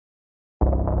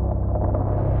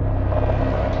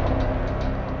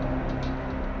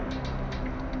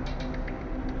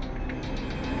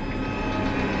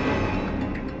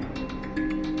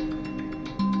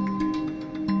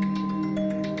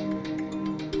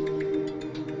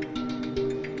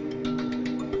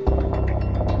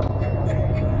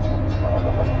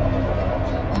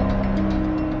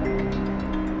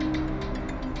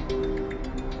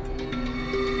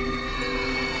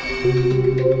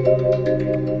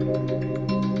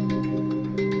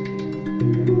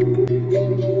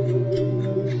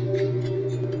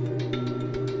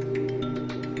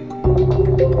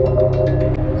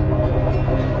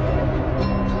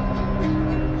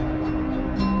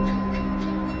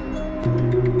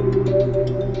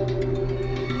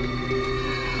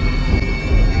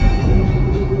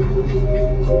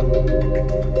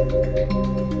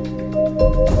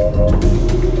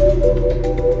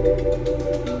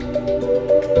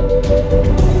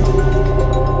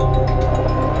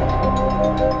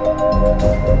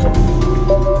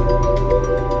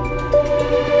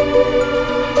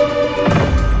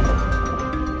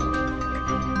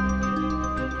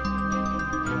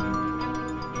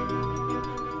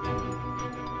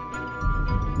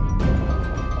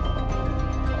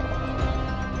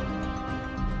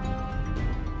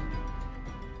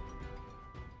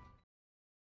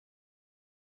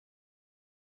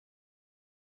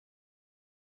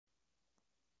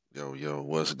Yo, yo,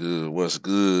 what's good? What's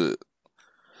good?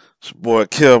 It's your boy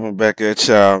Kelvin back at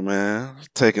y'all, man.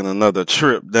 Taking another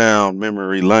trip down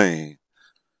memory lane.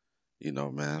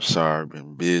 Man, sorry,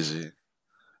 been busy.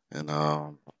 And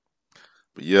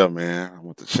but yeah, man, I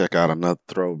want to check out another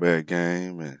throwback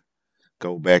game and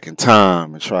go back in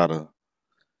time and try to,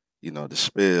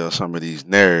 dispel some of these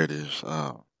narratives.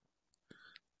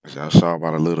 As y'all saw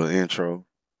about a little intro,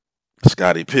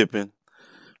 Scottie Pippen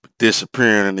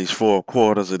disappearing in these four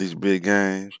quarters of these big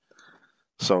games.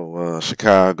 So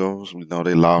Chicago's, we know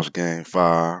they lost game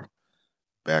five.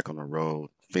 Back on the road,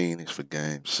 Phoenix for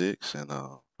Game 6, and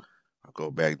I'll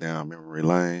go back down memory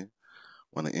lane.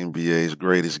 One of the NBA's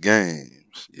greatest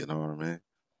games. You know what I mean?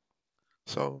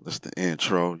 So this is the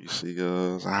intro. You see,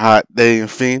 it's a hot day in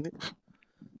Phoenix.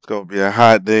 It's gonna be a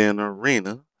hot day in the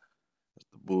arena.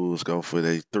 The Bulls go for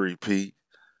their three-peat,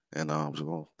 and I'm just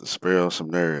gonna dispel some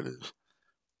narratives.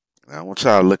 Now I want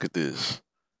y'all to look at this.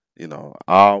 I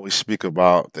always speak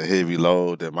about the heavy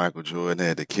load that Michael Jordan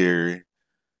had to carry,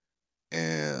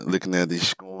 and looking at these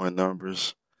scoring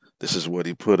numbers, this is what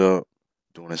he put up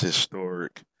during his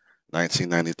historic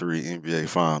 1993 NBA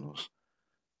Finals.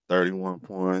 31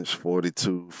 points,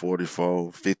 42,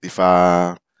 44,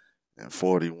 55, and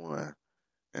 41.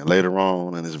 And later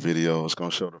on in this video, it's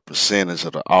going to show the percentage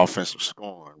of the offensive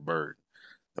scoring burden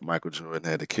that Michael Jordan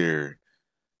had to carry.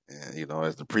 And,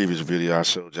 as the previous video I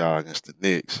showed y'all against the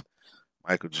Knicks,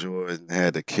 Michael Jordan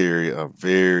had to carry a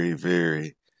very,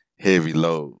 very heavy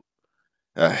load.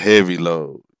 A heavy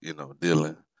load,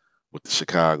 dealing with the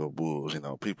Chicago Bulls.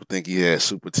 People think he had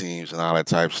super teams and all that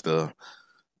type of stuff.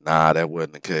 Nah, that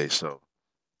wasn't the case. So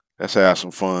let's have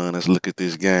some fun. Let's look at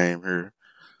this game here,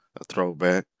 a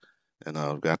throwback. And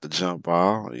we've got the jump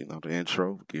ball, the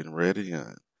intro, getting ready.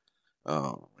 And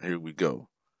here we go.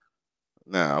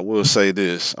 Now, I will say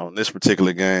this. On this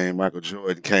particular game, Michael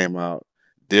Jordan came out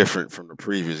different from the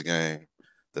previous game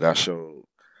that I showed.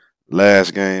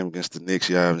 Last game against the Knicks,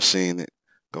 you haven't seen it.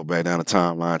 Go back down the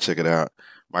timeline, check it out.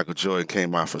 Michael Jordan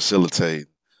came out facilitating.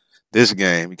 This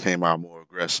game, he came out more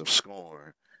aggressive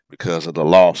scoring because of the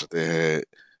loss that they had.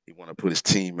 He wanted to put his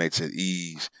teammates at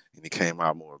ease, and he came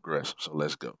out more aggressive. So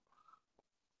let's go.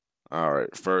 All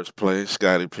right, first play,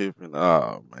 Scottie Pippen.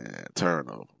 Oh, man,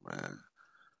 turnover, man.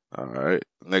 All right,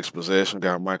 next possession,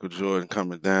 got Michael Jordan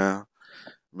coming down.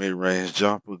 Mid-range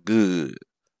jumper, good.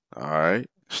 All right,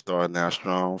 starting out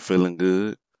strong, feeling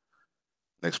good.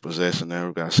 Next possession there,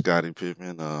 we got Scottie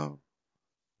Pippen. What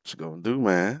you gonna do,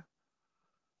 man?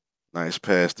 Nice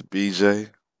pass to BJ.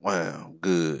 Wow,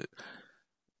 good.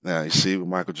 Now you see with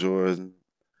Michael Jordan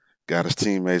got his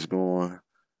teammates going.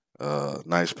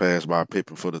 Nice pass by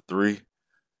Pippen for the three.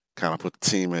 Kind of put the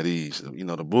team at ease.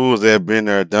 The Bulls, they have been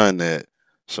there, done that.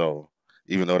 So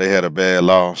even though they had a bad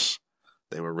loss,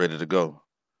 they were ready to go.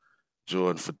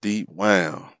 Jordan for deep.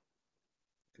 Wow.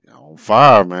 On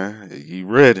fire, man. He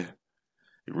ready.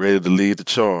 He ready to lead the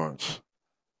charge.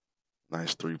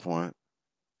 Nice 3-point.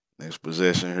 Next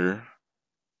possession here.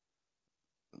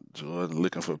 Jordan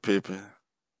looking for Pippen.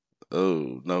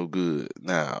 Oh, no good.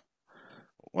 Now,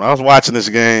 when I was watching this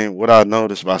game, what I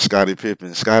noticed about Scottie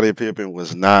Pippen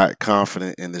was not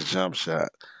confident in his jump shot.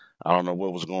 I don't know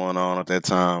what was going on at that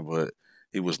time, but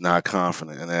he was not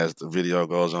confident. And as the video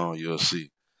goes on, you'll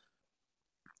see.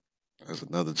 There's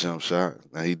another jump shot.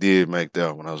 Now, he did make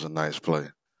that one. That was a nice play.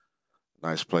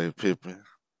 Nice play, Pippen.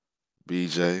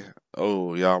 BJ.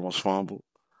 Oh, he almost fumbled.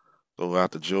 Go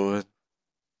out to Jordan.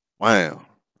 Wow.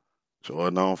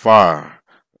 Jordan on fire.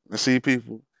 Let's see,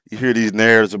 people. You hear these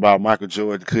narratives about Michael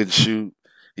Jordan couldn't shoot.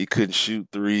 He couldn't shoot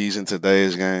threes in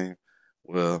today's game.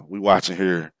 Well, we watching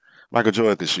here. Michael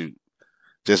Jordan could shoot.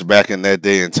 Just back in that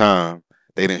day and time,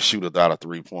 they didn't shoot a lot of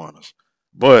 3-pointers.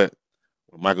 But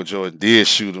When Michael Jordan did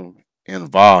shoot him in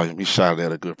volume, he shot it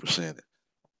at a good percentage.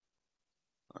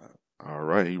 All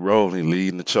right, he rolling, he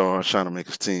leading the charge, trying to make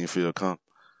his team feel comfortable.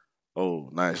 Oh,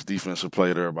 nice defensive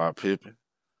play there by Pippen.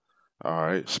 All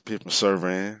right, Pippen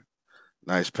surveying.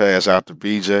 Nice pass out to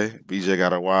BJ. BJ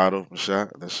got a wide open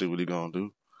shot. Let's see what he gonna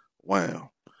do. Wham.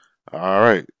 All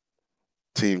right,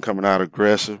 team coming out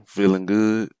aggressive, feeling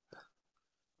good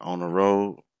on the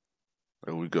road.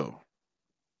 There we go.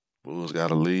 Bulls got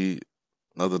a lead.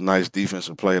 Another nice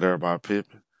defensive play there by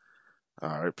Pippen.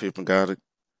 All right, Pippen got it.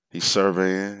 He's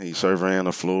surveying. He's surveying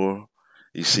the floor.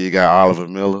 You see, he got Oliver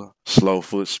Miller, slow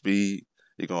foot speed.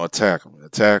 He gonna attack him,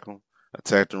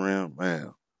 attack the rim.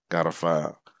 Man, got a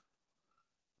foul.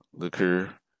 Look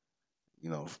here,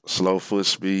 slow foot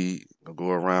speed. Go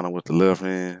around him with the left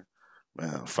hand.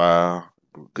 Man, foul.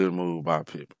 Good move by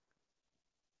Pippen.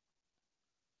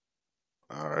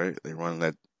 All right, they running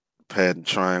that patent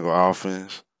triangle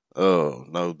offense. Oh,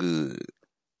 no good.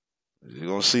 You're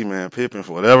gonna see, man, Pippen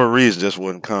for whatever reason just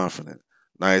wasn't confident.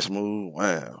 Nice move.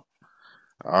 Wow.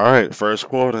 All right, first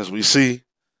quarter, as we see,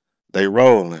 they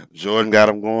rolling. Jordan got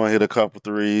him going, hit a couple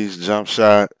threes, jump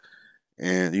shot,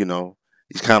 and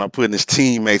he's kind of putting his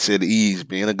teammates at ease,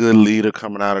 being a good leader,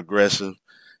 coming out aggressive,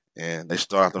 and they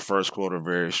start the first quarter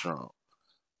very strong.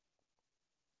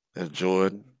 As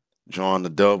Jordan drawing the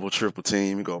double, triple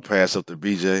team, he gonna pass up to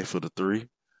BJ for the three.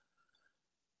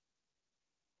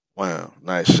 Wow,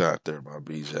 nice shot there by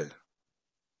BJ.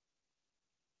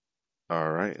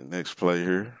 All right, next play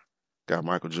here. Got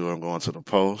Michael Jordan going to the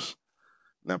post.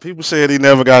 Now, people said he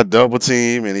never got double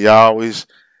team and he always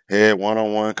had one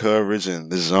on one coverage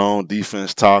and the zone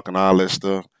defense talk and all that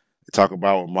stuff. They talk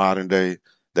about with modern day.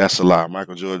 That's a lie.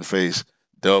 Michael Jordan faced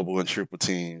double and triple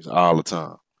teams all the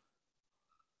time.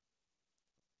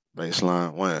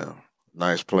 Baseline, wow.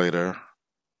 Nice play there.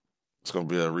 It's going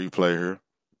to be a replay here.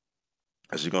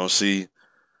 As you're going to see,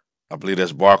 I believe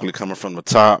that's Barkley coming from the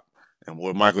top. And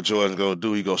what Michael Jordan's going to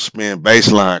do, he going to spin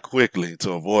baseline quickly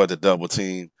to avoid the double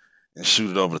team and shoot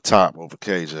it over the top over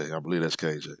KJ. I believe that's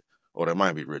KJ. Or that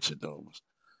might be Richard Domas.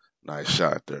 Nice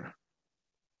shot there.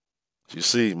 You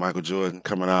see Michael Jordan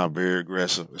coming out very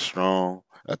aggressive, strong,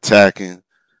 attacking,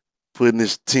 putting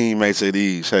his teammates at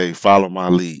ease. Hey, follow my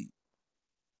lead.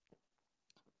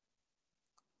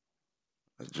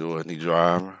 Jordan, he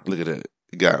driving. Look at that.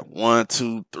 He got one,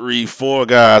 two, three, four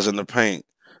guys in the paint,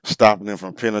 stopping him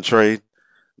from penetrating.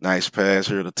 Nice pass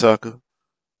here to Tucker.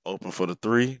 Open for the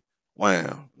three.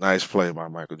 Wham. Nice play by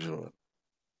Michael Jordan.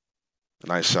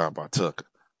 Nice shot by Tucker.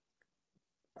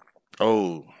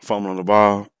 Oh, fumbling the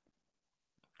ball.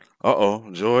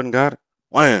 Uh-oh, Jordan got it.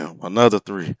 Wham, another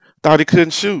three. Thought he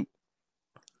couldn't shoot.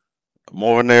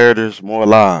 More narratives, more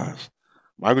lies.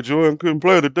 Michael Jordan couldn't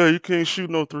play today. You can't shoot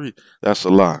no three. That's a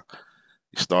lie.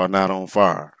 He's starting out on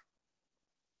fire.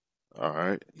 All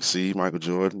right. You see Michael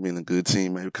Jordan being a good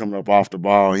teammate, coming up off the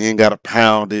ball. He ain't got to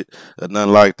pound it or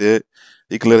nothing like that.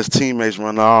 He can let his teammates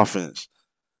run the offense.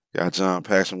 Got John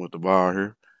Paxson with the ball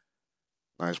here.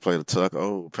 Nice play to Tuck.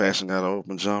 Oh, Paxson got an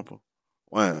open jumper.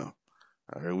 Wow.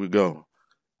 Here we go.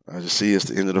 As you see, it's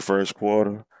the end of the first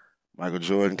quarter. Michael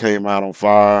Jordan came out on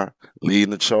fire,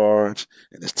 leading the charge,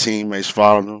 and his teammates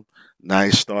followed him.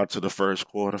 Nice start to the first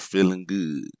quarter, feeling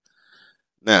good.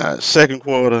 Now, second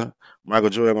quarter, Michael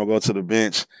Jordan gonna go to the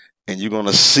bench, and you're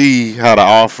gonna see how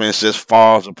the offense just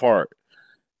falls apart.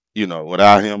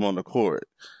 Without him on the court.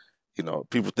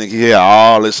 People think he had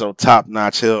all this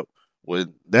top-notch help. Well,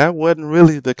 that wasn't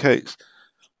really the case.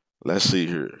 Let's see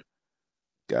here.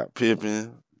 Got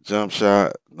Pippen, jump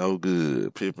shot, no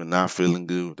good. Pippen not feeling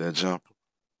good with that jumper.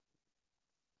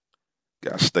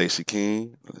 Got Stacey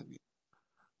King.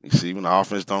 You see when the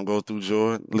offense don't go through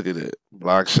Jordan, look at that.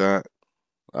 Block shot.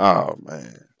 Oh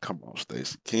man. Come on,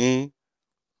 Stacey King.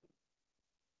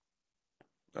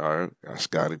 All right, got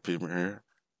Scottie Pippen here.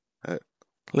 Hey,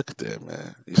 look at that,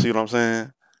 man. You see what I'm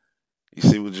saying? You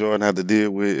see what Jordan had to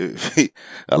deal with.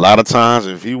 A lot of times,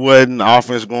 if he wasn't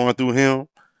offense going through him,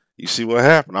 you see what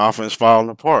happened. Offense falling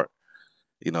apart.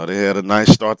 They had a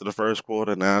nice start to the first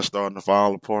quarter. Now it's starting to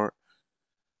fall apart.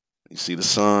 You see the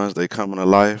Suns, they coming to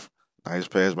life. Nice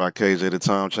pass by KJ to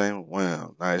Tom Chambers.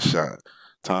 Wow, nice shot.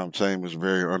 Tom Chambers,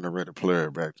 very underrated player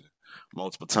back then.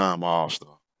 Multiple time All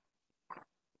Star.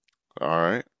 All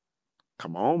right.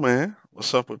 Come on, man.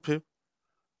 What's up with Pip?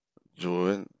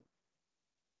 Jordan,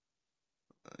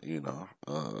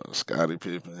 Scottie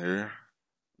Pippen here.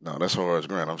 No, that's Horace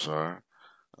Grant. I'm sorry.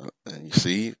 And you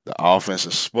see, the offense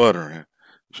is sputtering.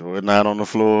 Jordan not on the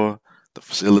floor to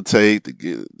facilitate,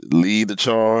 to lead the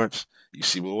charge. You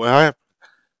see what will happen.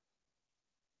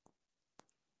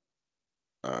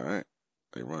 All right.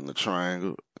 They run the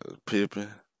triangle. Pippen.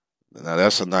 Now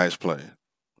that's a nice play.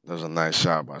 That's a nice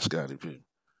shot by Scottie Pippen.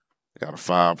 Got a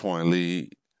 5 point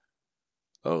lead.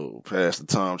 Oh, pass to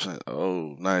Thompson.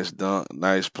 Oh, nice dunk.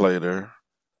 Nice play there.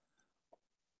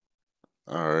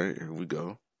 All right, here we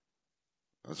go.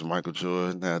 That's Michael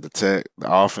Jordan. Now the tech,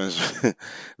 the offense, the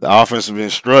offense has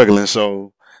been struggling,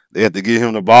 so they had to give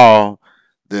him the ball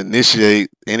to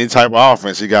initiate any type of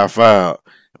offense. He got fouled.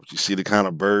 But you see the kind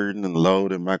of burden and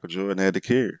load that Michael Jordan had to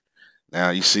carry.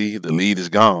 Now you see the lead is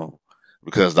gone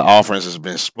because the offense has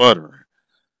been sputtering.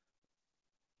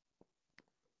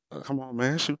 Come on,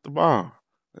 man, shoot the ball.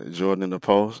 Jordan in the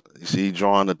post. You see he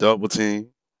drawing the double team.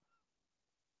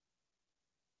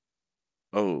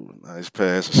 Oh, nice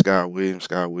pass to Scott Williams.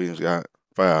 Scott Williams got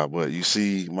fouled, but you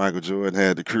see Michael Jordan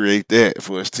had to create that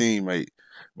for his teammate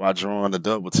by drawing the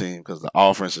double team because the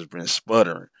offense has been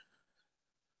sputtering.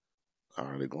 All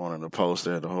right, they're going in the post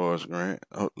there, the Horace Grant.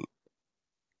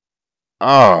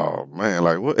 Oh man,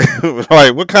 like what?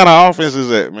 Like what kind of offense is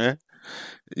that, man?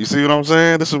 You see what I'm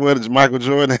saying? This is what Michael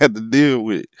Jordan had to deal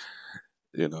with.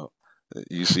 You know,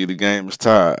 you see the game is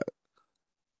tied.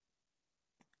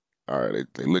 All right,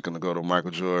 they looking to go to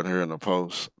Michael Jordan here in the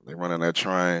post. They running that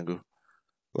triangle.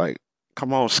 Like,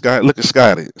 come on, Scott. Look at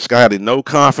Scottie. Scottie, no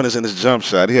confidence in his jump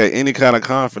shot. He had any kind of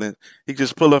confidence. He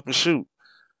just pull up and shoot.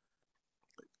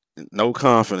 No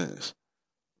confidence.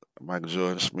 Michael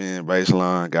Jordan spin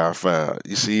baseline, got fouled.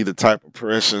 You see the type of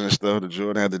pressure and stuff that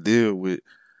Jordan had to deal with.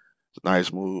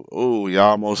 Nice move. Oh, he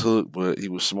almost hooked, but he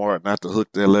was smart not to hook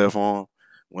that left arm.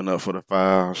 Went up for the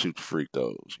foul, shoot the free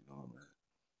throws. You know what I mean?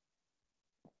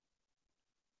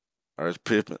 All right,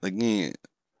 Pippen again.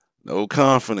 No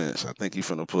confidence. I think he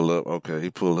finna pull up. Okay, he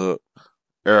pull up.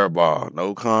 Air ball.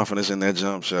 No confidence in that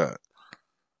jump shot.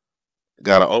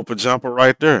 Got an open jumper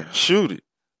right there. Shoot it.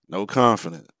 No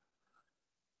confidence.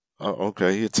 Oh,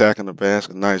 okay, he attacking the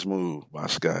basket. Nice move by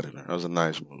Scottie. That was a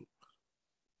nice move.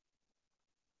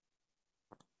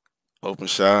 Open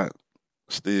shot.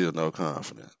 Still no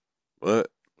confidence. But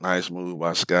nice move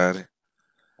by Scottie.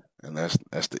 And that's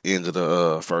the end of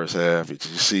the first half.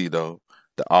 As you see though,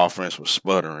 the offense was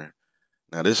sputtering.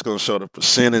 Now this is gonna show the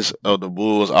percentage of the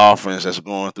Bulls offense that's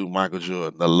going through Michael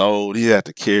Jordan. The load he had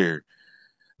to carry.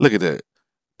 Look at that.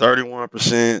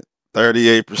 31%,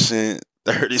 38%,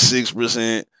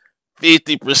 36%,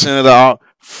 50% of the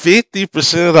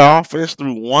 50% of the offense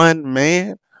through one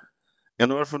man.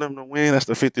 In order for them to win, that's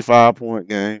the 55-point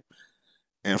game.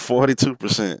 And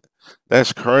 42%.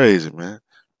 That's crazy, man.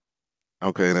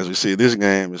 Okay, and as we see, this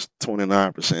game is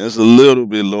 29%. It's a little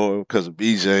bit lower because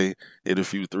BJ hit a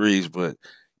few threes, but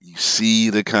you see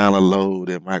the kind of load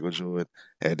that Michael Jordan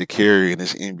had to carry in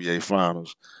this NBA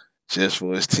Finals just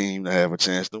for his team to have a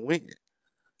chance to win.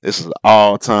 This is an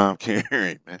all-time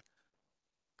carrying, man.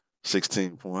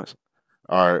 16 points.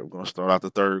 All right, we're gonna start out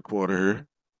the third quarter here.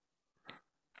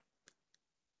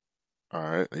 All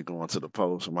right, they going to the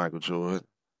post. Michael Jordan.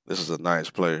 This is a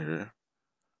nice play here.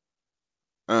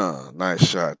 Nice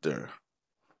shot there.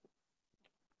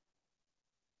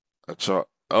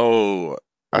 Oh,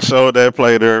 I showed that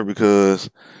play there because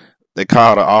they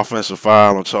called an offensive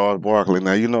foul on Charles Barkley.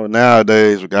 Now you know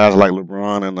nowadays with guys like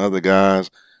LeBron and other guys,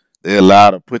 they're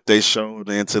allowed to put their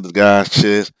shoulder into the guy's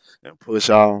chest and push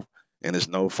off, and it's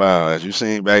no foul. As you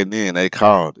seen back then, they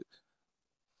called it.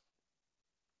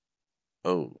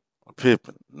 Oh,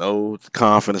 Pippen, no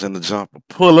confidence in the jumper.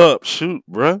 Pull up, shoot,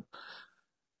 bruh.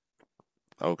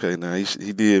 Okay, now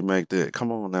he did make that.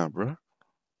 Come on now, bruh.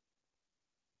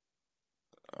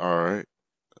 All right.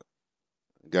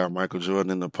 Got Michael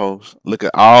Jordan in the post. Look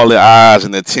at all the eyes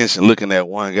and attention looking at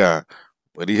one guy.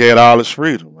 But he had all his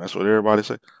freedom. That's what everybody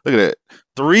say. Look at that.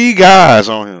 Three guys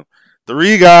on him.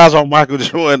 Three guys on Michael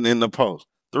Jordan in the post.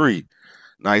 Three.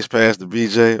 Nice pass to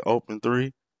BJ. Open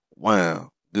three. Wow.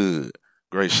 Good.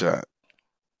 Great shot.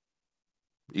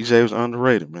 BJ was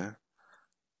underrated, man.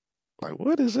 Like,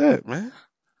 what is that, man?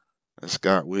 And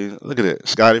Scott Williams. Look at that.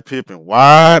 Scottie Pippen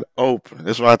wide open.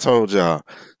 That's what I told y'all.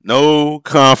 No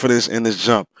confidence in this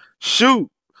jump. Shoot.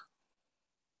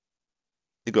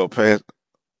 He go past.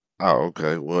 Oh,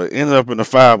 okay. Well, it ended up in the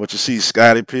five, but you see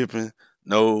Scottie Pippen,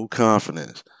 no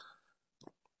confidence.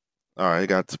 All right, he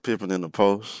got the Pippen in the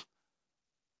post.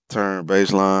 Turn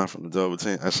baseline from the double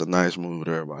team. That's a nice move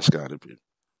there by Scottie Pippen.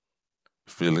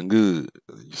 Feeling good.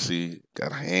 You see,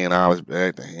 got a hand on his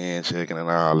back, the hand checking and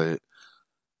all that.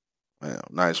 Man,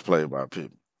 nice play by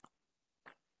Pippen.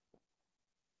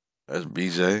 That's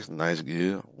BJ. Nice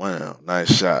give. Wow,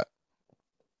 nice shot.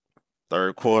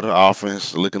 Third quarter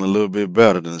offense looking a little bit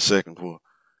better than the second quarter.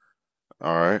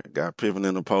 All right, got Pippen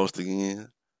in the post again.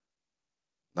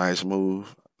 Nice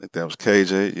move. I think that was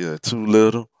KJ. Yeah, too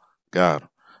little. Got him.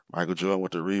 Michael Jordan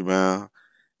with the rebound.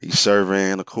 He's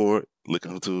surveying the court,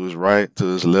 looking to his right, to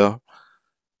his left,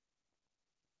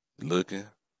 looking.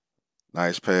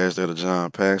 Nice pass there to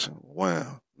John Paxson.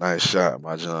 Wow. Nice shot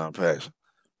by John Paxson.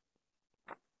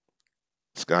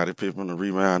 Scottie Pippen the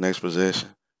rebound next possession.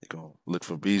 He gonna look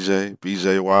for BJ.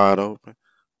 BJ wide open.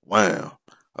 Wow.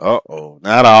 Uh-oh.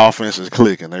 Now the offense is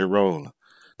clicking. They rolling.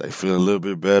 They feel a little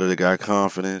bit better. They got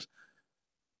confidence.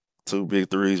 Two big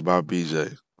threes by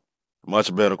BJ.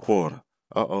 Much better quarter.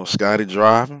 Uh-oh. Scottie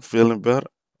driving. Feeling better.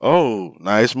 Oh,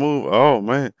 nice move. Oh,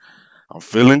 man. I'm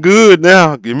feeling good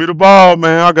now. Give me the ball,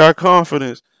 man. I got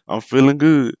confidence. I'm feeling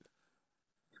good.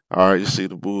 All right, you see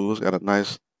the Bulls got a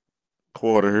nice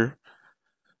quarter here.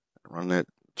 Run that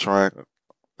track.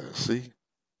 Let's see.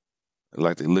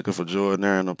 Like they looking for Jordan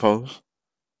there in the post.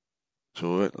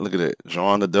 Jordan, look at that.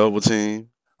 Drawing the double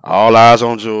team. All eyes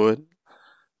on Jordan.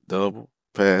 Double.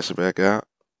 Pass it back out.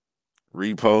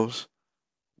 Repost.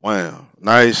 Wow.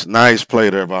 Nice play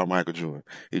there by Michael Jordan.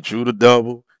 He drew the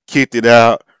double, kicked it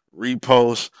out,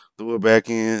 repost, threw it back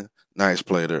in. Nice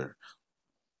play there.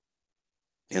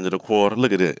 End of the quarter.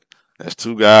 Look at that. That's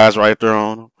two guys right there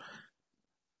on him.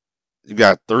 You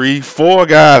got three, four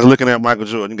guys looking at Michael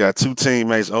Jordan. You got two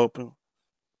teammates open.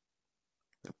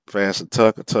 Pass to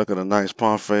Tucker. Tucker, a nice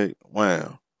pump fake.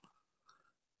 Wow.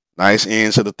 Nice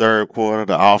end to the third quarter.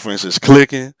 The offense is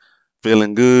clicking,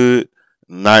 feeling good.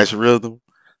 Nice rhythm.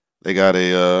 They got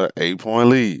a 8-point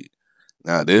lead.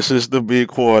 Now this is the big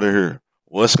quarter here.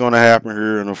 What's going to happen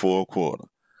here in the fourth quarter?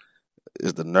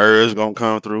 Is the nerves going to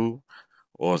come through,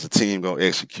 or is the team going to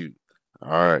execute?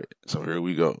 All right. So here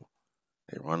we go.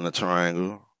 They run the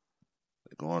triangle.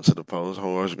 They go into the post.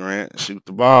 Horace Grant, shoot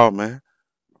the ball, man.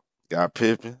 Got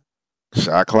Pippen.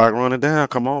 Shot clock running down.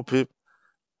 Come on, Pippen.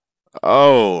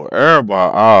 Oh, air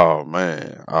ball. Oh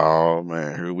man. Oh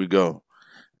man. Here we go.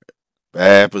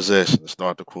 Bad possession to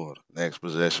start the quarter. Next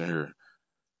possession here.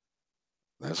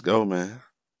 Let's go, man.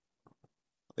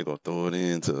 They gonna throw it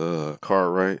into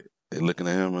Cartwright. They looking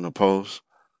at him in the post.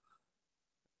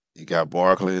 You got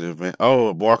Barkley.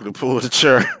 Oh, Barkley pulled the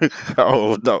chair.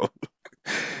 Oh no.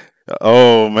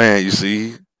 Oh man. You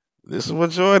see, this is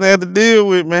what Jordan had to deal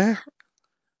with, man.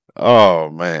 Oh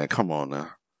man. Come on now.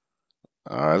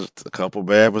 All right, a couple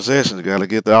bad possessions. Got to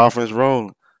get the offense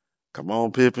rolling. Come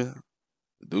on, Pippen.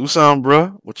 Do something,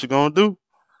 bro. What you gonna do?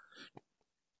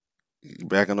 You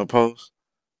back in the post.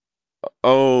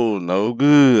 Oh, no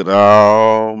good.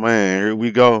 Oh man, here we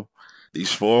go.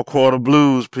 These four quarter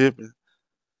blues, Pippen.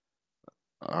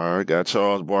 All right, got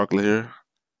Charles Barkley here.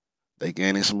 They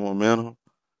gaining some momentum.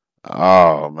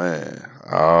 Oh man.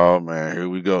 Oh man, here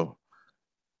we go.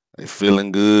 They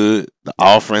feeling good. The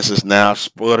offense is now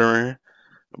sputtering.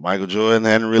 Michael Jordan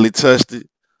hadn't really touched it.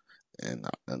 And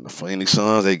the Phoenix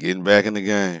Suns, they getting back in the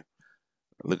game.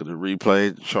 Look at the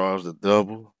replay. Charles the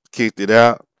double. Kicked it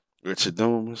out. Richard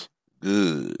Dumas.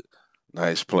 Good.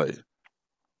 Nice play.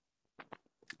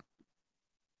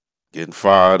 Getting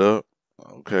fired up.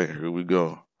 Okay, here we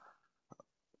go.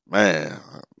 Man,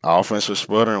 offense was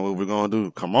sputtering. What we going to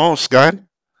do? Come on, Scottie.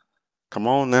 Come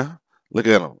on now. Look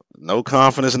at him. No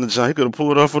confidence in the jump. He could have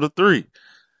pulled up for the three.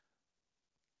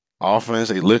 Offense,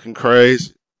 they looking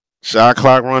crazy. Shot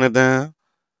clock running down.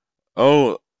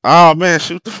 Oh man,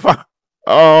 shoot the fire.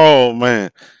 Oh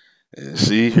man. And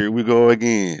see, here we go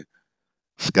again.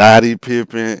 Scottie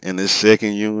Pippen and his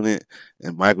second unit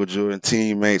and Michael Jordan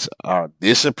teammates are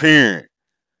disappearing.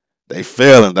 They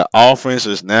failing. The offense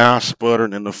is now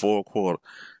sputtering in the fourth quarter.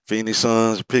 Phoenix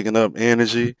Suns picking up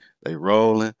energy. They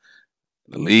rolling.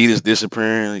 The lead is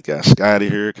disappearing. You got Scottie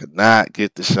here, could not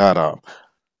get the shot off.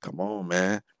 Come on,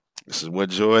 man. This is what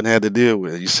Jordan had to deal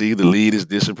with. You see, the lead is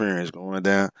disappearing. It's going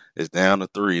down. It's down to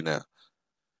three now.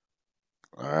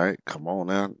 All right, come on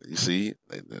now. You see,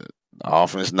 the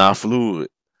offense not fluid.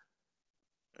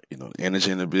 You know, the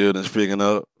energy in the building's picking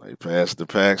up. They pass the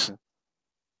Paxson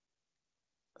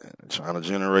and trying to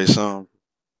generate something.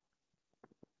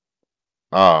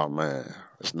 Oh man,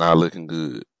 it's not looking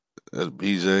good. That's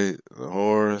BJ, the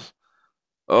Horace.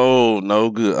 Oh, no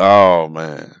good. Oh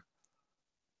man.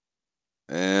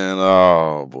 And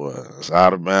oh boy, it's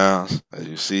out of bounds. As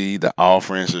you see, the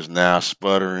offense is now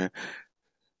sputtering.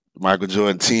 Michael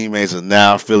Jordan teammates are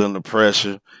now feeling the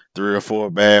pressure. Three or four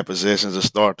bad possessions to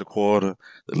start the quarter.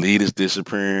 The lead is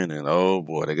disappearing, and oh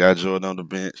boy, they got Jordan on the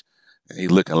bench, and he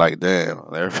looking like damn.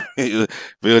 Bill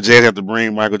Jackson have to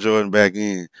bring Michael Jordan back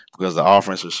in because the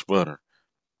offense is sputtering.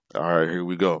 All right, here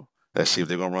we go. Let's see if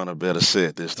they're gonna run a better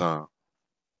set this time.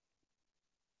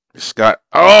 Scott.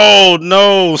 Oh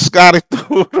no, Scottie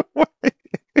threw it away.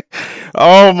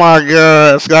 Oh my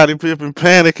God, Scottie Pippen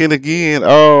panicking again.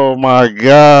 Oh my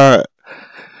God.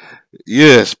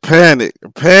 Yes, panic.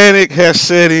 Panic has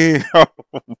set in. Oh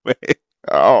man.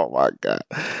 Oh my God.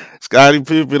 Scottie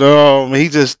Pippen, he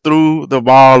just threw the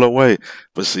ball away.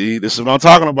 But see, this is what I'm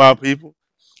talking about, people.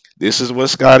 This is what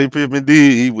Scottie Pippen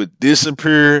did. He would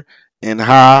disappear in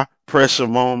high pressure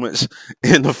moments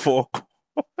in the fourth.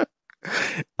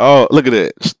 Oh, look at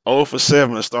that. 0 for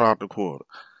 7 to start off the quarter.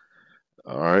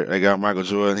 All right, they got Michael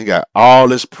Jordan. He got all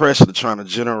this pressure to trying to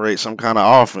generate some kind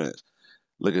of offense.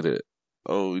 Look at it.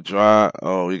 Oh, he dry.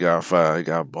 Oh, he got fouled. He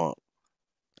got bumped.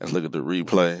 Let's look at the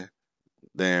replay.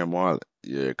 Damn, Marley.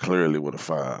 Yeah, clearly with a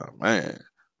foul. Man.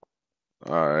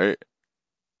 All right.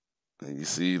 And you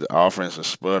see the offense is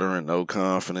sputtering, no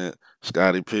confidence.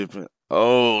 Scottie Pippen.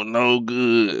 Oh, no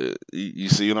good. You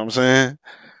see what I'm saying?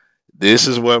 This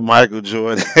is what Michael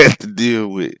Jordan had to deal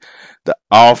with. The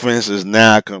offense is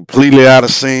now completely out of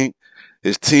sync.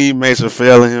 His teammates are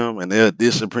failing him, and they're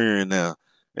disappearing now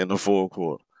in the fourth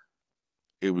quarter.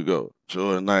 Here we go.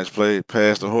 Jordan, nice play.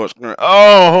 Pass to Horace Grant.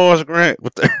 Oh, Horace Grant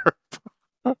with the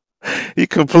he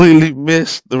completely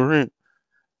missed the rim.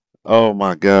 Oh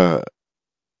my God.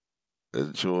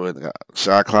 Jordan got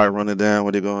shot clock running down.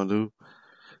 What they gonna do?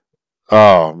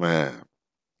 Oh man.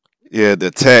 Yeah, the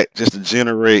attack just to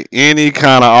generate any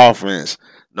kind of offense.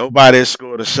 Nobody's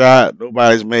scored a shot.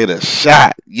 Nobody's made a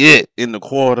shot yet in the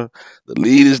quarter. The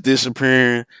lead is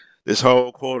disappearing. This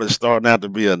whole quarter is starting out to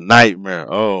be a nightmare.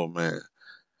 Oh man.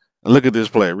 And look at this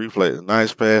play, replay.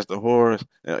 Nice pass to Horace.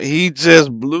 He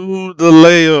just blew the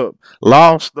layup,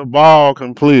 lost the ball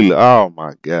completely. Oh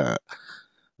my God.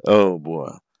 Oh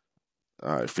boy.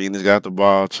 All right, Phoenix got the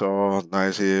ball. Charles,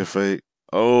 nice head fake.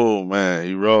 Oh man,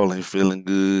 he rolling, he feeling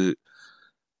good.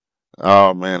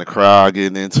 Oh man, the crowd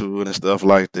getting into it and stuff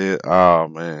like that. Oh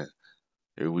man,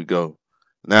 here we go.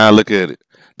 Now look at it.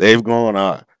 They've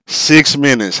gone 6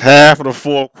 minutes, half of the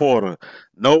fourth quarter.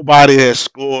 Nobody has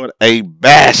scored a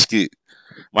basket.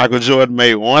 Michael Jordan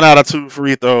made 1 out of 2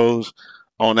 free throws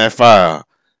on that foul,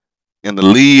 and the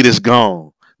lead is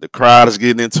gone. The crowd is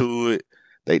getting into it.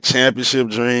 They championship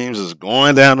dreams is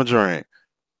going down the drain.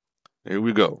 Here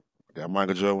we go. Got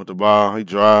Michael Jordan with the ball. He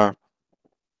drive.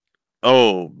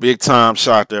 Oh, big time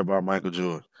shot there by Michael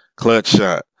Jordan. Clutch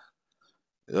shot.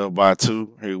 Up by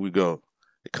 2. Here we go.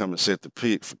 They come and set the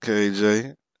pick for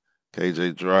KJ.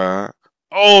 KJ drive.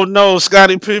 Oh no,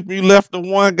 Scottie Pippen, you left the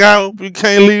one guy open. You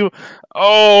can't leave.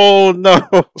 Oh no,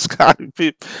 Scottie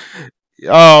Pippen.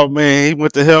 Oh man, he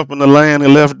went to help in the lane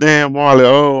and left Dan Marley.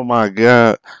 Oh my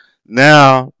God.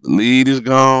 Now the lead is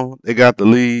gone. They got the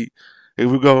lead. Here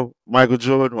we go. Michael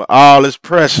Jordan with all this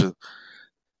pressure.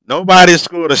 Nobody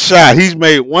scored a shot. He's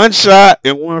made 1 shot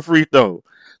and 1 free throw.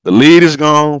 The lead is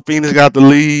gone. Phoenix got the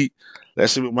lead.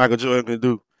 Let's see what Michael Jordan can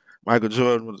do. Michael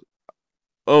Jordan was,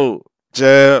 oh,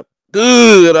 jab.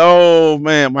 Good. Oh,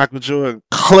 man. Michael Jordan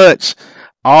clutch.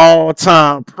 All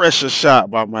time pressure shot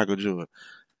by Michael Jordan.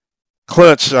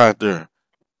 Clutch shot there.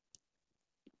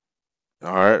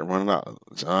 All right, running out.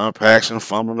 John Paxson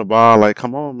fumbling the ball. Like,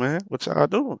 come on, man. What y'all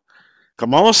doing?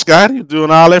 Come on, Scottie. You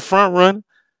doing all that front running.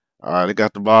 All right, they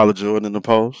got the ball of Jordan in the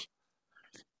post.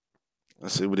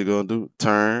 Let's see what he gonna do.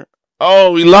 Turn.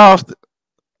 Oh, he lost it.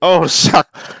 Oh, shot.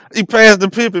 He passed the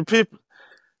Pippen.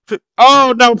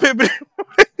 Oh no, Pippen.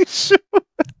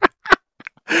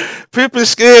 Pippen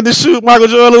scared to shoot. Michael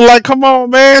Jordan looked like, come on,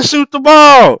 man, shoot the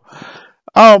ball.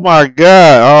 Oh my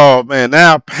God. Oh man.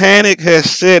 Now panic has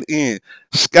set in.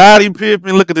 Scottie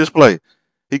Pippen, look at this play.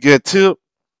 He get tipped.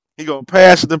 He gonna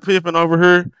pass it to Pippen over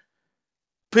here.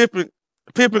 Pippen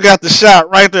Pippen got the shot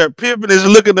right there. Pippen is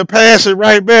looking to pass it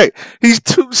right back. He's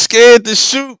too scared to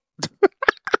shoot.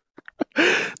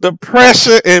 The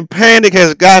pressure and panic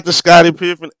has got to Scottie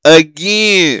Pippen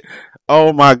again.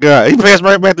 Oh my God. He passed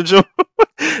right back to Joe.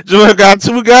 Joe got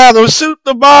 2 guys. Oh, shoot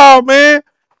the ball, man.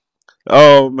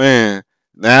 Oh man.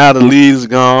 Now the lead is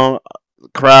gone. The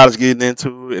crowd is getting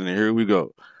into it, and here we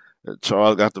go.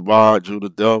 Charles got the ball, drew the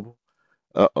double.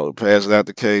 Pass it out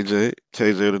to KJ.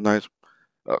 KJ with a nice.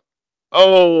 Uh,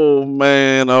 oh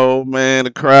man,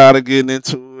 the crowd are getting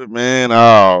into it, man.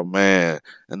 Oh man,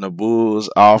 and the Bulls'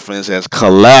 offense has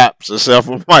collapsed except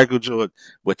for Michael Jordan.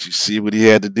 But you see what he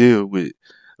had to deal with.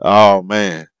 Oh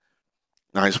man,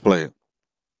 nice play.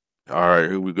 All right,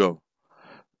 here we go.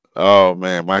 Oh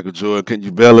man, Michael Jordan, can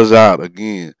you bail us out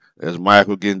again? As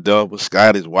Michael getting double,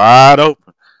 Scott is wide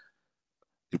open.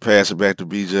 You pass it back to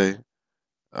BJ.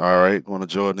 All right, going to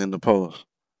Jordan in the post.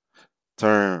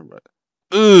 Turn.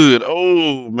 Good.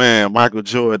 Oh man, Michael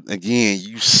Jordan again.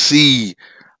 You see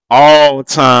all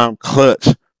time clutch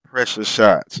pressure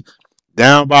shots.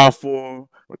 Down by 4,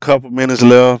 a couple minutes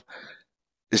left.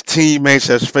 His teammates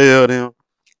has failed him.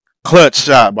 Clutch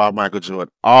shot by Michael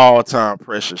Jordan. All time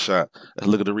pressure shot. Let's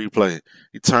look at the replay.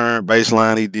 He turned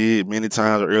baseline. He did many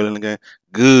times early in the game.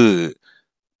 Good.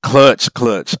 Clutch.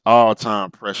 All time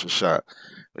pressure shot.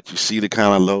 But you see the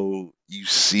kind of load. You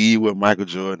see what Michael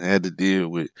Jordan had to deal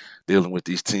with dealing with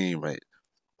these teammates.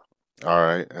 All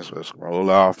right. Let's roll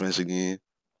the offense again.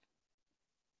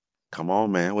 Come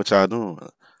on, man. What y'all doing?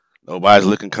 Nobody's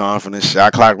looking confident.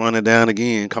 Shot clock running down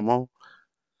again. Come on.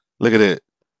 Look at it.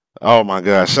 Oh my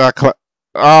God. Shot clock.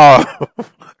 Oh,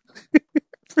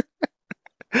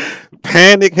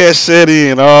 panic has set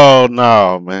in. Oh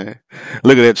no, man.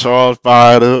 Look at that. Charles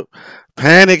fired up.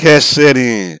 Panic has set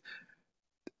in.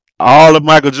 All of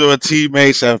Michael Jordan's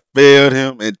teammates have failed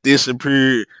him and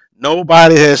disappeared.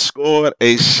 Nobody has scored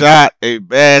a shot, a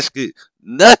basket,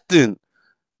 nothing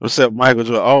except Michael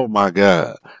Jordan. Oh my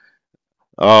God.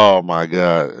 Oh my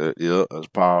God. Yeah, that's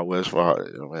Paul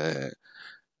Westphal. Man.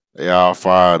 They all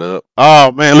fired up.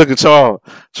 Oh man, look at Charles.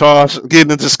 Charles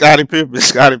getting into Scottie Pippen.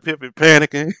 Scottie Pippen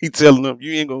panicking. He telling them,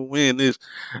 "You ain't gonna win this."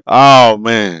 Oh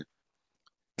man,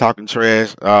 talking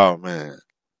trash. Oh man.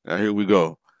 Now here we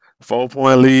go. 4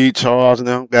 point lead. Charles and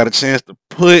them got a chance to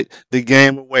put the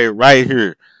game away right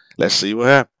here. Let's see what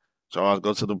happens. Charles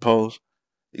go to the post.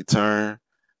 He turn.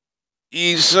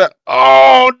 He shot.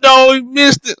 Oh no, he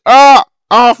missed it. Oh,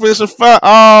 offensive foul.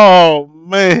 Oh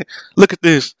man, look at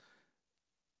this.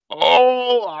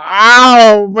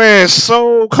 Oh, man,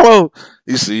 so close.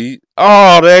 You see,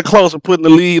 oh, that close to putting the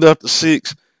lead up to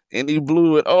 6, and he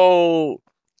blew it. Oh,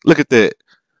 look at that.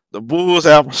 The Bulls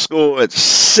have scored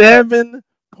 7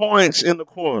 points in the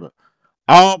quarter,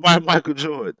 all by Michael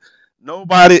Jordan.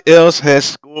 Nobody else has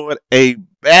scored a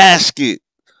basket,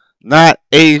 not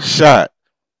a shot.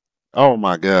 Oh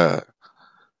my God.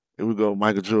 Here we go,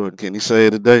 Michael Jordan. Can he say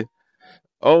it today?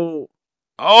 Oh,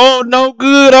 oh, no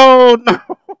good. Oh no.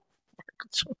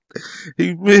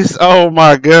 He missed. Oh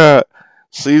my God.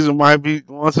 Season might be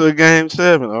going to a game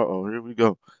 7. Oh, here we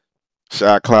go.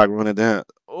 Shot clock running down.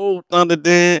 Oh, Thunder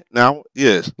Den. Now,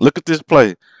 yes, look at this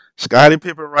play. Scottie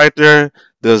Pippen right there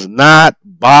does not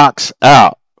box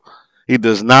out. He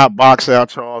does not box out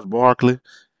Charles Barkley.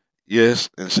 Yes,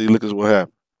 and see, look at what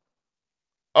happened.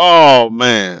 Oh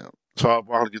man. Charles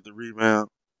Barkley get the rebound.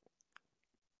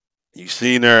 You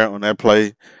seen there on that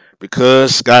play.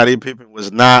 Because Scottie Pippen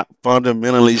was not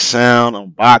fundamentally sound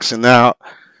on boxing out.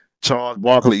 Charles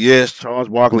Barkley, yes, Charles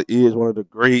Barkley is one of the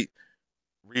great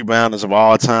rebounders of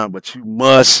all time, but you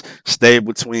must stay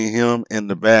between him and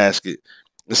the basket.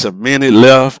 It's a minute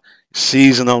left,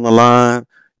 season on the line,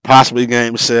 possibly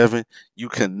game 7. You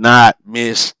cannot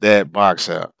miss that box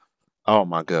out. Oh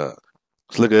my God.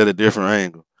 Let's look at a different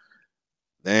angle.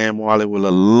 Dan Marley with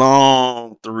a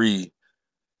long 3.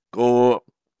 Go up.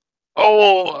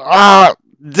 Oh,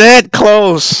 that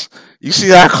close. You see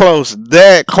how close?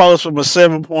 That close from a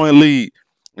 7 point lead.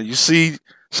 And you see,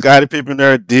 Scottie Pippen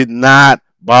there did not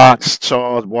box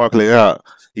Charles Barkley out.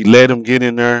 He let him get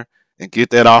in there and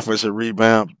get that offensive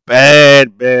rebound.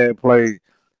 Bad play.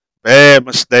 Bad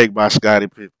mistake by Scottie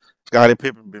Pippen. Scottie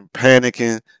Pippen been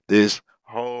panicking this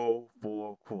whole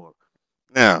 4 quarter.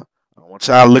 Now, I want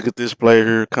y'all to look at this play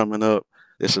here coming up.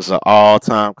 This is an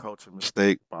all-time coaching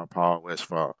mistake by Paul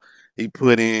Westphal. He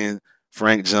put in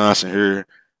Frank Johnson here.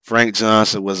 Frank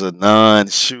Johnson was a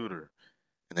non-shooter.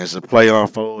 And as the play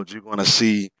unfolds, you're going to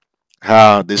see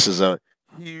how this is a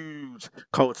huge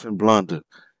coaching blunder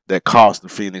that cost the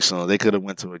Phoenix Suns. They could have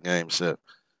went to a game 7.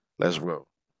 Let's roll.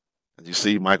 And you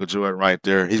see Michael Jordan right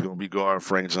there. He's going to be guarding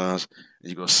Frank Johnson. And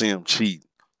you're going to see him cheat.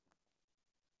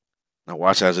 Now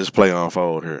watch as this play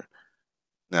unfold here.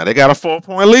 Now they got a 4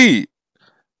 point lead.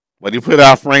 But he put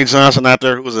out Frank Johnson out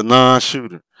there who was a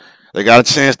non-shooter. They got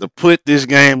a chance to put this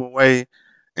game away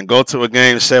and go to a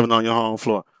game 7 on your home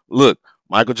floor. Look,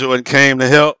 Michael Jordan came to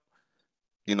help.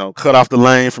 Cut off the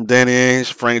lane from Danny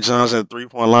Ainge. Frank Johnson at the 3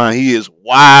 point line. He is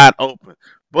wide open.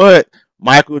 But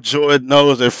Michael Jordan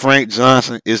knows that Frank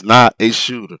Johnson is not a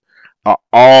shooter. An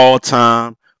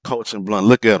all-time coaching blunt.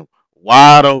 Look at him.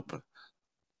 Wide open.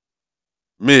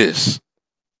 Miss.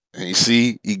 And you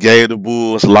see, he gave the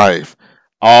Bulls life.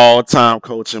 All-time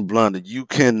coaching blunder. You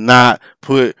cannot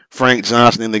put Frank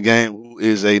Johnson in the game who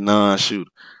is a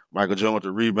non-shooter. Michael Jordan with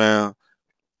the rebound.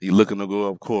 He looking to go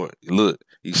up court.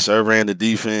 He's surveying the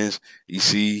defense. You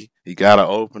see, he got an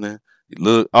opening.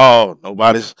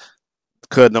 Nobody's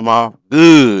cutting him off.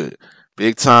 Good.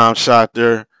 Big time shot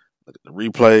there. Look at the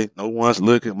replay. No one's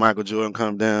looking. Michael Jordan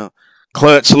come down.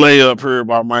 Clutch layup here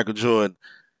by Michael Jordan.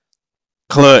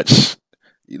 Clutch.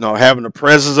 Having the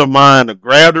presence of mind to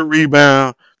grab the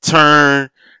rebound, turn,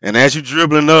 and as you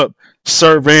dribbling up,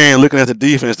 surveying, looking at the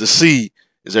defense to see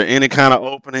is there any kind of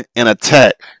opening and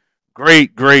attack.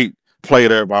 Great play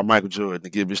there by Michael Jordan to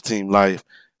give his team life.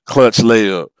 Clutch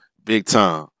layup, big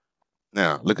time.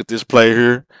 Now, look at this play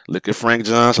here. Look at Frank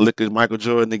Johnson. Look at Michael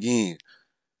Jordan again.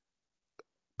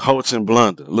 Coaching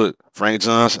blunder. Look, Frank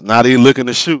Johnson, not even looking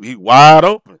to shoot. He wide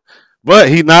open. But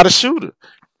he not a shooter.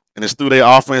 And it's through their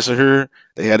offense here.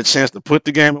 They had a chance to put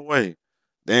the game away.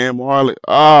 Dan Marley,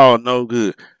 oh, no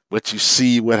good. But you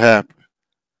see what happened.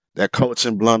 That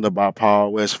coaching blunder by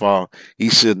Paul Westphal. He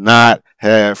should not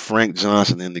have Frank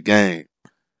Johnson in the game.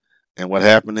 And what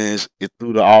happened is it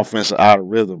threw the offense out of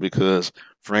rhythm because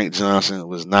Frank Johnson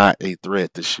was not a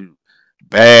threat to shoot.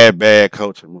 Bad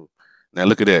coaching move. Now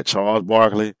look at that. Charles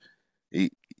Barkley, he,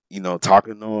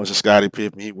 talking noise to Scottie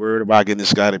Pippen. He worried about getting the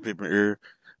Scottie Pippen ear.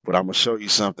 But I'm gonna show you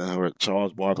something where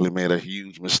Charles Barkley made a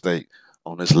huge mistake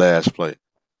on this last play.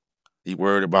 He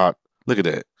worried about, look at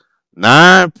that,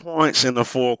 9 points in the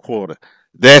fourth quarter.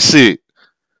 That's it.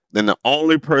 Then the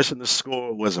only person to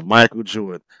score was Michael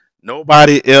Jordan.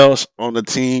 Nobody else on the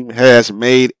team has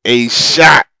made a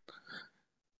shot.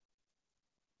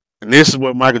 And this is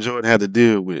what Michael Jordan had to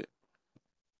deal with.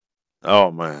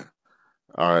 Oh man.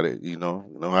 All right, you know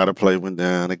how the play went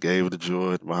down. They gave it to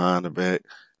Jordan behind the back.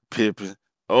 Pippen.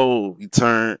 Oh, he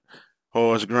turned.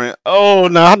 Horace Grant. Oh,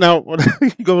 no, I know.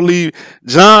 You gonna leave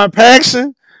John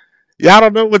Paxson? Y'all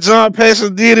don't know what John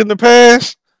Paxson did in the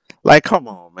past? Like, come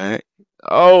on, man.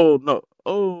 Oh no.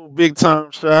 Oh, big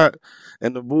time shot.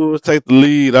 And the Bulls take the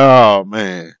lead. Oh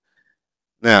man.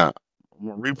 Now, I'm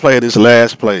gonna replay this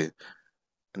last play.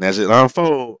 And as it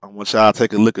unfolds, I want y'all to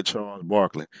take a look at Charles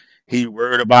Barkley. He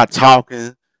worried about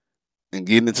talking and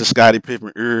getting into Scottie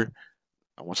Pippen's ear.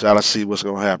 I want y'all to see what's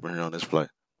gonna happen here on this play.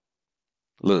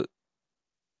 Look,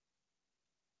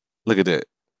 look at that.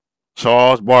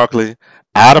 Charles Barkley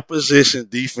out of position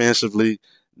defensively,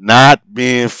 not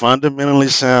being fundamentally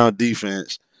sound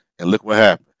defense. And look what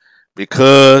happened.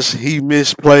 Because he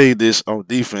misplayed this on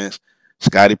defense,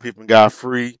 Scottie Pippen got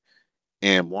free,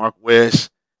 and Mark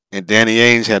West and Danny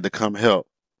Ainge had to come help.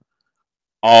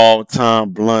 All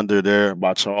time blunder there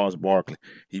by Charles Barkley.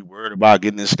 He worried about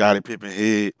getting in Scottie Pippen's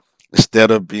head instead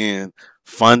of being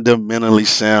fundamentally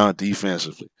sound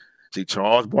defensively. See,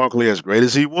 Charles Barkley, as great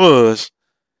as he was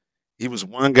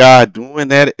one guy during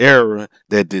that era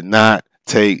that did not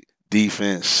take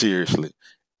defense seriously,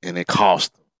 and it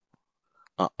cost him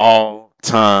an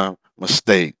all-time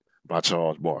mistake by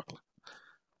Charles Barkley.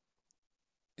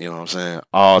 You know what I'm saying?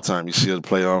 All time. You see the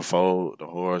play unfold, the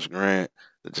Horace Grant,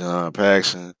 the John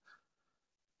Paxson,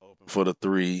 open for the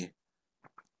three.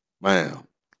 Bam.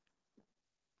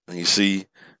 And you see,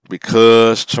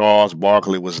 because Charles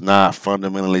Barkley was not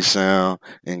fundamentally sound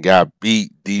and got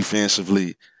beat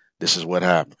defensively, this is what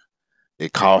happened.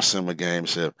 It cost him a game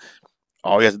set.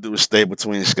 All you have to do is stay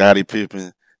between Scottie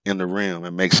Pippen and the rim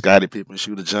and make Scottie Pippen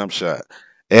shoot a jump shot.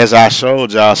 As I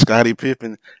showed y'all, Scottie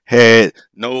Pippen had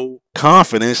no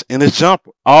confidence in his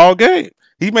jumper all game.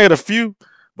 He made a few,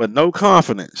 but no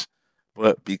confidence.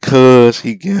 But because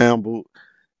he gambled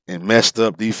and messed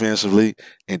up defensively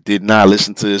and did not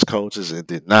listen to his coaches and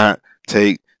did not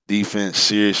take defense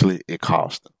seriously, it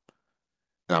cost him.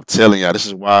 And I'm telling y'all, this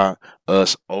is why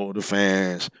us older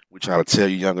fans, we try to tell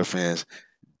you younger fans,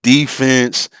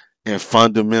 defense and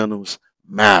fundamentals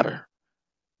matter.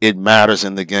 It matters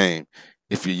in the game.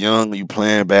 If you're young and you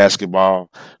playing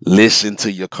basketball, listen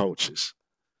to your coaches.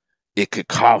 It could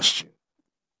cost you.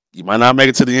 You might not make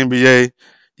it to the NBA.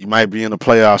 You might be in a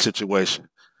playoff situation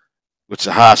with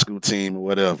your high school team or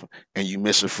whatever, and you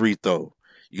miss a free throw.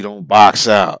 You don't box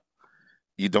out.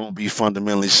 You don't be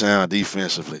fundamentally sound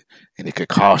defensively, and it could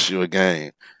cost you a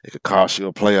game. It could cost you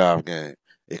a playoff game.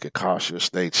 It could cost you a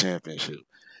state championship.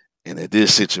 And in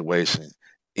this situation,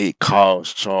 it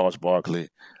cost Charles Barkley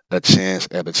a chance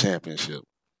at a championship.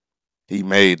 He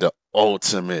made the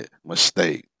ultimate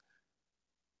mistake,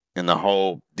 and the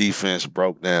whole defense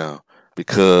broke down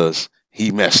because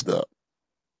he messed up.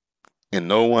 And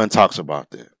no one talks about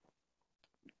that.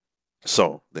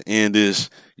 So the end is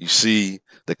you see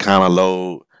the kind of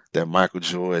load that Michael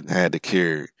Jordan had to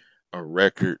carry, a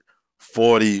record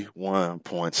 41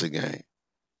 points a game.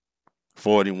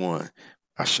 41.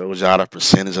 I showed y'all the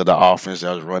percentage of the offense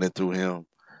that was running through him.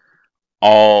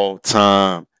 All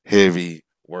time heavy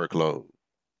workload.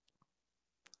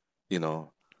 You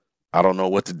know, I don't know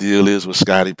what the deal is with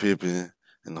Scottie Pippen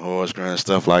and Horace Grant and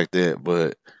stuff like that,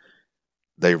 but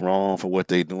they wrong for what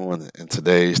they doing in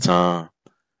today's time.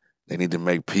 They need to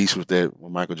make peace with that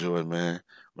with Michael Jordan, man.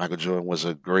 Michael Jordan was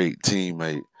a great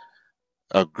teammate.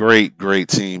 A great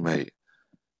teammate.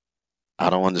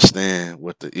 I don't understand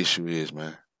what the issue is,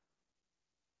 man.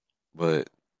 But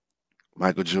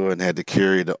Michael Jordan had to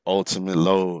carry the ultimate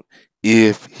load.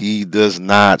 If he does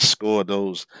not score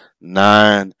those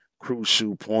 9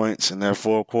 crucial points in that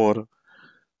fourth quarter,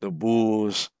 the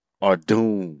Bulls are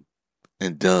doomed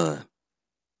and done.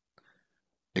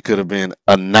 It could have been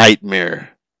a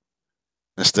nightmare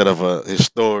instead of a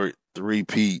historic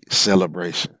three-peat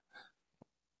celebration.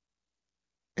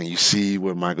 And you see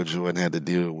what Michael Jordan had to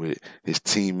deal with his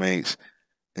teammates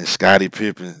and Scottie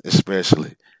Pippen,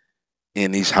 especially.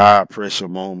 In these high pressure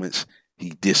moments,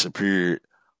 he disappeared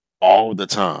all the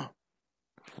time.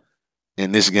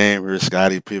 In this game here,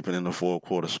 Scottie Pippen in the fourth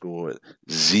quarter scored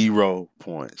 0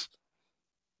 points.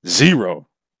 0.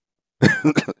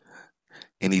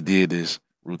 And he did this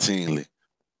routinely.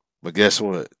 But guess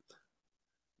what?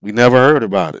 We never heard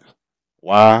about it.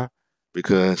 Why?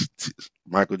 Because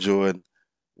Michael Jordan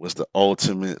was the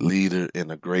ultimate leader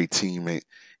and a great teammate.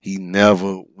 He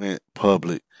never went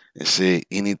public and said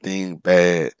anything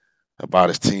bad about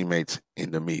his teammates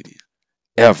in the media.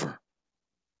 Ever.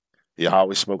 He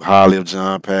always spoke highly of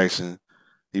John Paxson.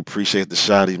 He appreciated the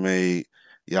shot he made.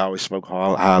 He always spoke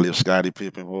highly of Scottie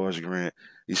Pippen, Horace Grant.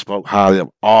 He spoke highly of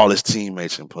all his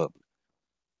teammates in public.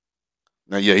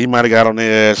 Now, yeah, he might have got on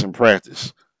their ass in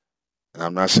practice. And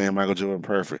I'm not saying Michael Jordan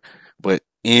perfect, but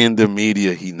in the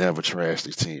media, he never trashed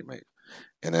his teammates.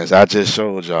 And as I just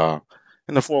showed y'all,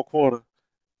 in the fourth quarter,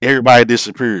 everybody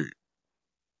disappeared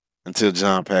until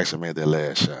John Paxson made that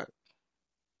last shot.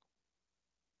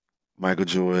 Michael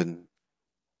Jordan,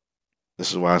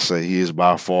 this is why I say he is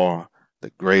by far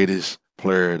the greatest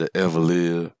player to ever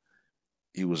live.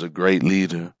 He was a great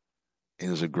leader. He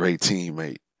was a great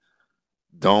teammate.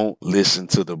 Don't listen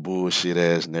to the bullshit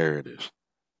ass narratives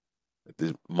that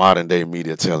this modern day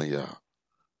media telling y'all.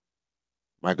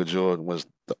 Michael Jordan was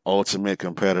the ultimate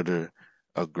competitor,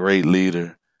 a great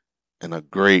leader, and a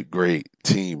great, great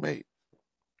teammate,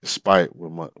 despite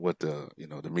what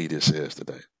the media says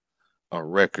today. A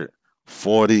record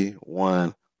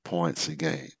 41 points a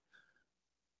game.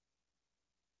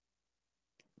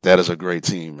 That is a great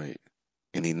teammate.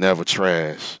 And he never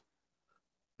trashed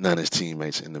none of his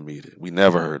teammates in the media. We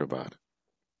never heard about it.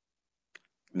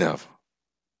 Never.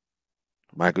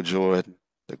 Michael Jordan,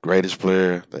 the greatest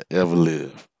player that ever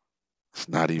lived. It's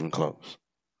not even close.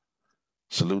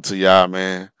 Salute to y'all,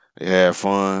 man. They had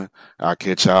fun. I'll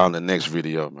catch y'all in the next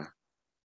video, man.